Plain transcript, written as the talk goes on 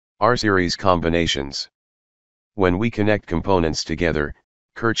R-series combinations. When we connect components together,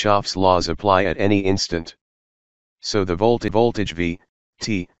 Kirchhoff's laws apply at any instant. So the voltage V,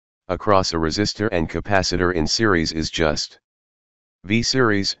 T, across a resistor and capacitor in series is just V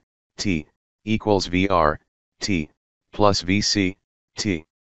series, T, equals VR, T, plus VC, T.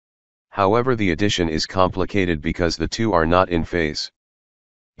 However, the addition is complicated because the two are not in phase.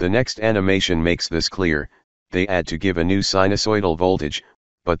 The next animation makes this clear. They add to give a new sinusoidal voltage,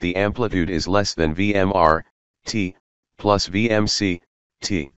 but the amplitude is less than VMR, T, plus VMC,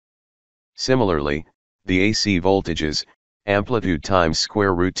 T. Similarly, the AC voltages, amplitude times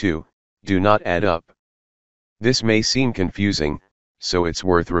square root 2, do not add up. This may seem confusing, so it's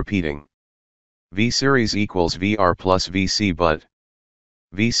worth repeating. V series equals VR plus VC, but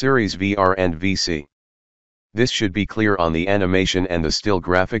V series VR and VC. This should be clear on the animation and the still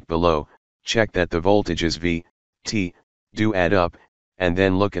graphic below. Check that the voltages V, T, do add up, and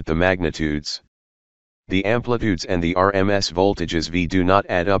then look at the magnitudes. The amplitudes and the RMS voltages V do not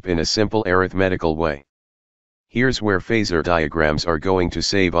add up in a simple arithmetical way. Here's where phasor diagrams are going to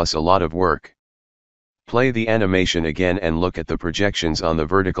save us a lot of work. Play the animation again and look at the projections on the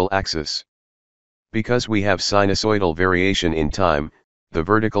vertical axis. Because we have sinusoidal variation in time, the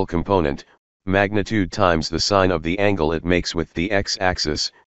vertical component, magnitude times the sine of the angle it makes with the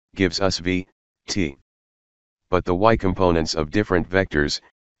x-axis, gives us V, T. But the y components of different vectors,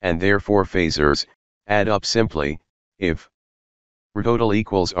 and therefore phasors, add up simply. If R total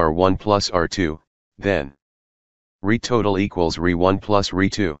equals R1 plus R2, then R total equals R1 plus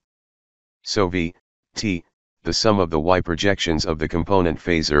R2. So V, T, the sum of the y projections of the component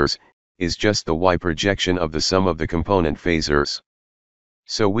phasors, is just the y projection of the sum of the component phasors.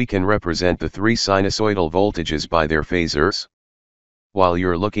 So we can represent the three sinusoidal voltages by their phasors. While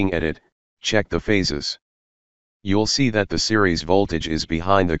you're looking at it, check the phases. You'll see that the series voltage is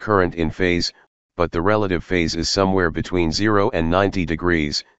behind the current in phase, but the relative phase is somewhere between 0 and 90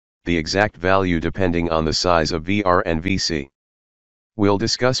 degrees, the exact value depending on the size of VR and VC. We'll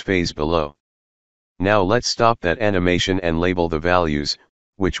discuss phase below. Now let's stop that animation and label the values,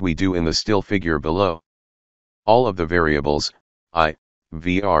 which we do in the still figure below. All of the variables, I,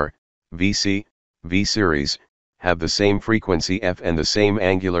 VR, VC, V series, have the same frequency f and the same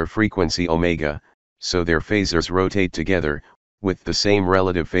angular frequency omega, so their phasors rotate together, with the same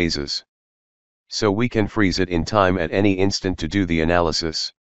relative phases. So we can freeze it in time at any instant to do the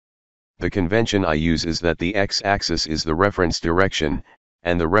analysis. The convention I use is that the x-axis is the reference direction,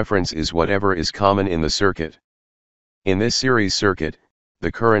 and the reference is whatever is common in the circuit. In this series circuit,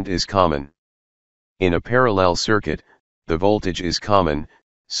 the current is common. In a parallel circuit, the voltage is common,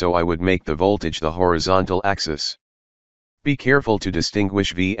 so I would make the voltage the horizontal axis. Be careful to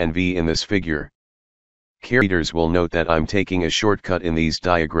distinguish V and V in this figure. Readers will note that I'm taking a shortcut in these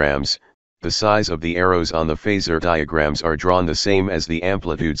diagrams. The size of the arrows on the phasor diagrams are drawn the same as the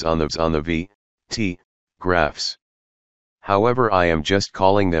amplitudes on the V, T, graphs. However, I am just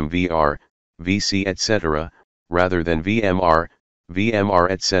calling them VR, VC etc., rather than VMR, VMR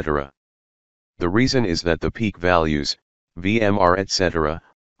etc. The reason is that the peak values, VMR etc.,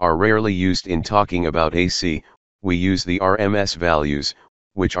 are rarely used in talking about AC. We use the RMS values,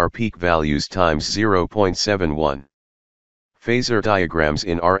 which are peak values times 0.71. Phasor diagrams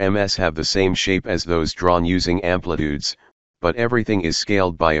in RMS have the same shape as those drawn using amplitudes, but everything is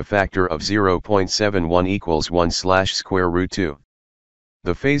scaled by a factor of 0.71 equals 1/square root 2.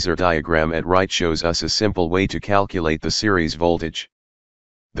 The phasor diagram at right shows us a simple way to calculate the series voltage.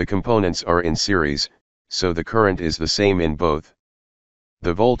 The components are in series, so the current is the same in both.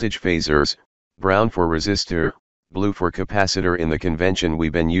 The voltage phasors, brown for resistor, blue for capacitor in the convention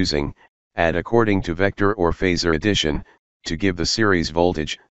we've been using, add according to vector or phasor addition, to give the series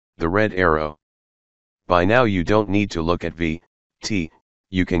voltage, the red arrow. By now you don't need to look at V, T,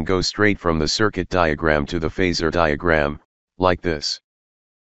 you can go straight from the circuit diagram to the phasor diagram, like this.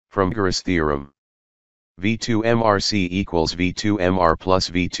 From Pythagoras theorem. V2MRC equals V2MR plus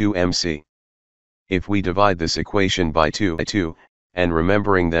V2MC. If we divide this equation by 2, and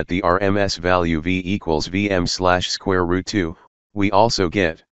remembering that the RMS value V equals Vm/square root 2, we also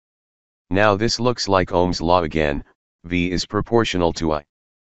get. Now this looks like Ohm's law again. V is proportional to I.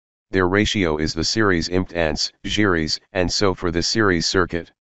 Their ratio is the series impedance, series, and so for the series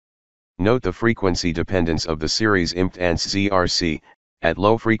circuit. Note the frequency dependence of the series impedance ZRC. At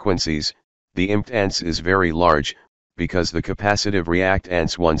low frequencies, the impedance is very large, because the capacitive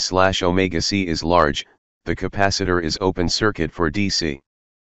reactance 1/ωc is large, the capacitor is open circuit for DC.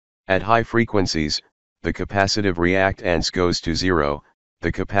 At high frequencies, the capacitive reactance goes to 0,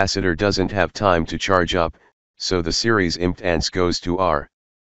 the capacitor doesn't have time to charge up, so the series impedance goes to R.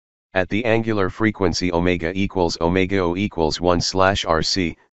 At the angular frequency omega equals omega O equals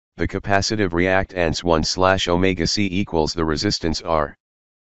 1/Rc, the capacitive reactance 1/omega C equals the resistance R.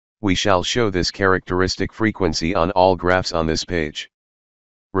 We shall show this characteristic frequency on all graphs on this page.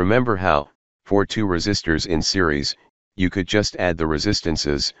 Remember how, for two resistors in series, you could just add the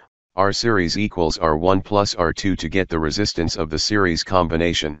resistances, R series equals R1 plus R2 to get the resistance of the series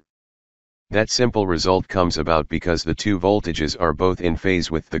combination. That simple result comes about because the two voltages are both in phase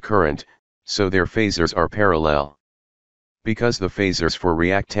with the current, so their phasors are parallel. Because the phasors for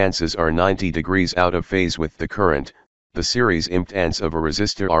reactances are 90 degrees out of phase with the current, the series impedance of a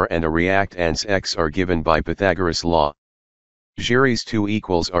resistor R and a reactance X are given by Pythagoras law. Series 2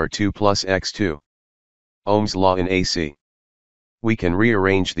 equals R2 plus X2. Ohm's law in AC. We can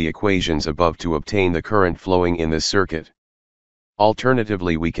rearrange the equations above to obtain the current flowing in this circuit.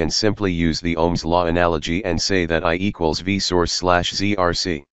 Alternatively, we can simply use the Ohm's law analogy and say that I equals V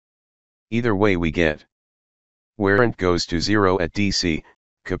source/ZRC. Either way we get. Where current goes to 0 at DC,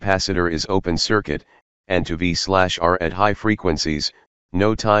 capacitor is open circuit, and to V/R at high frequencies,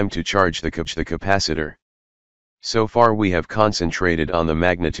 no time to charge the capacitor. So far we have concentrated on the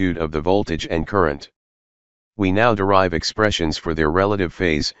magnitude of the voltage and current. We now derive expressions for their relative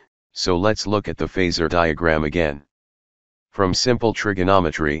phase, so let's look at the phasor diagram again. From simple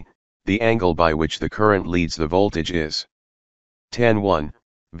trigonometry, the angle by which the current leads the voltage is tan 1,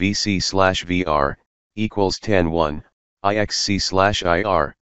 Vc/VR, equals tan 1,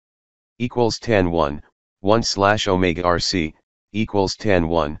 Ixc/IR, equals tan 1, 1/omega RC, equals tan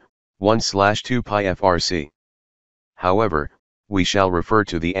 1, 1/2 pi FRC. However, we shall refer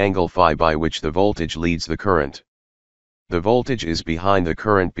to the angle phi by which the voltage leads the current. The voltage is behind the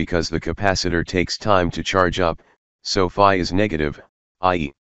current because the capacitor takes time to charge up, so phi is negative,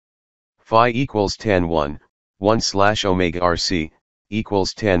 i.e. phi equals tan 1, 1/omega RC,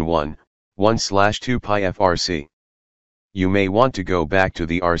 equals tan 1, 1/2 pi FRC. You may want to go back to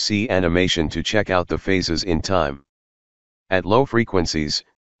the RC animation to check out the phases in time. At low frequencies,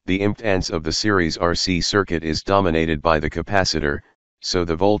 the impedance of the series RC circuit is dominated by the capacitor, so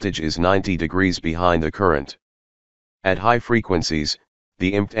the voltage is 90 degrees behind the current. At high frequencies,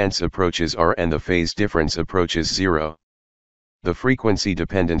 the impedance approaches R and the phase difference approaches 0. The frequency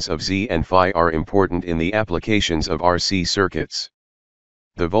dependence of Z and phi are important in the applications of RC circuits.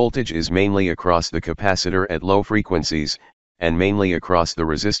 The voltage is mainly across the capacitor at low frequencies, and mainly across the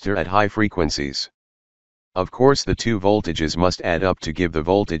resistor at high frequencies. Of course the two voltages must add up to give the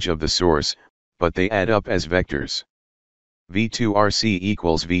voltage of the source, but they add up as vectors. V2RC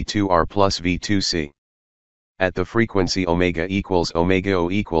equals V2R plus V2C. At the frequency omega equals omega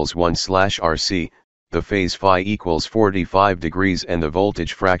O equals 1/RC, the phase phi equals 45 degrees and the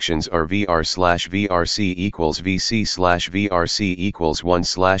voltage fractions are VR/VRC equals VC/VRC equals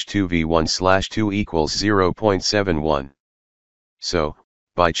 1/2 V1/2 equals 0.71. So,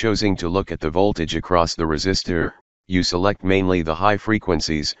 by choosing to look at the voltage across the resistor, you select mainly the high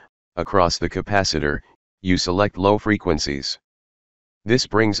frequencies, across the capacitor, you select low frequencies. This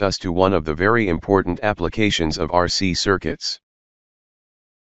brings us to one of the very important applications of RC circuits.